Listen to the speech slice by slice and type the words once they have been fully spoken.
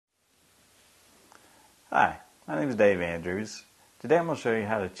Hi, my name is Dave Andrews. Today I'm going to show you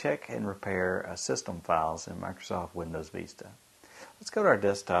how to check and repair system files in Microsoft Windows Vista. Let's go to our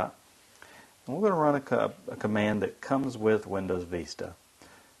desktop, and we're going to run a command that comes with Windows Vista.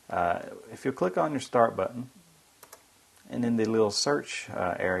 If you click on your Start button, and in the little search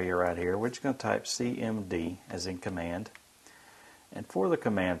area right here, we're just going to type CMD as in command. And for the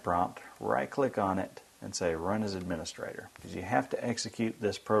command prompt, right-click on it and say Run as Administrator, because you have to execute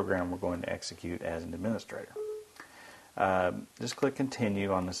this program we're going to execute as an administrator. Just click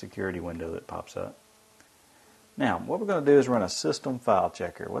Continue on the security window that pops up. Now, what we're going to do is run a system file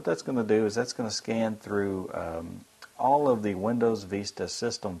checker. What that's going to do is that's going to scan through all of the Windows Vista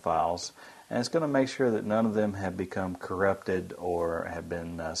system files, and it's going to make sure that none of them have become corrupted or have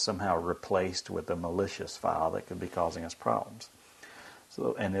been somehow replaced with a malicious file that could be causing us problems.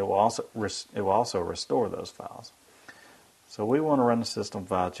 And it will also restore those files. So we want to run the system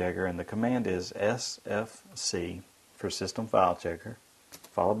file checker, and the command is SFC for system file checker,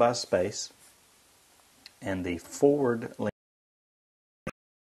 followed by space, and the forward link,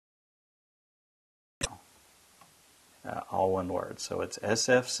 all one word. So it's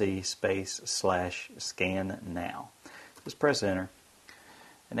SFC space/scan now. Just press enter.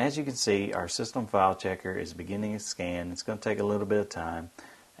 And as you can see, our system file checker is beginning its scan. It's going to take a little bit of time,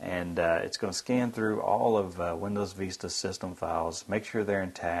 and it's going to scan through all of Windows Vista system files, make sure they're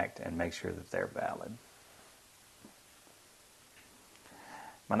intact, and make sure that they're valid.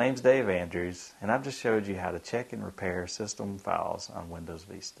 My name's Dave Andrews, and I've just showed you how to check and repair system files on Windows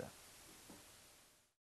Vista.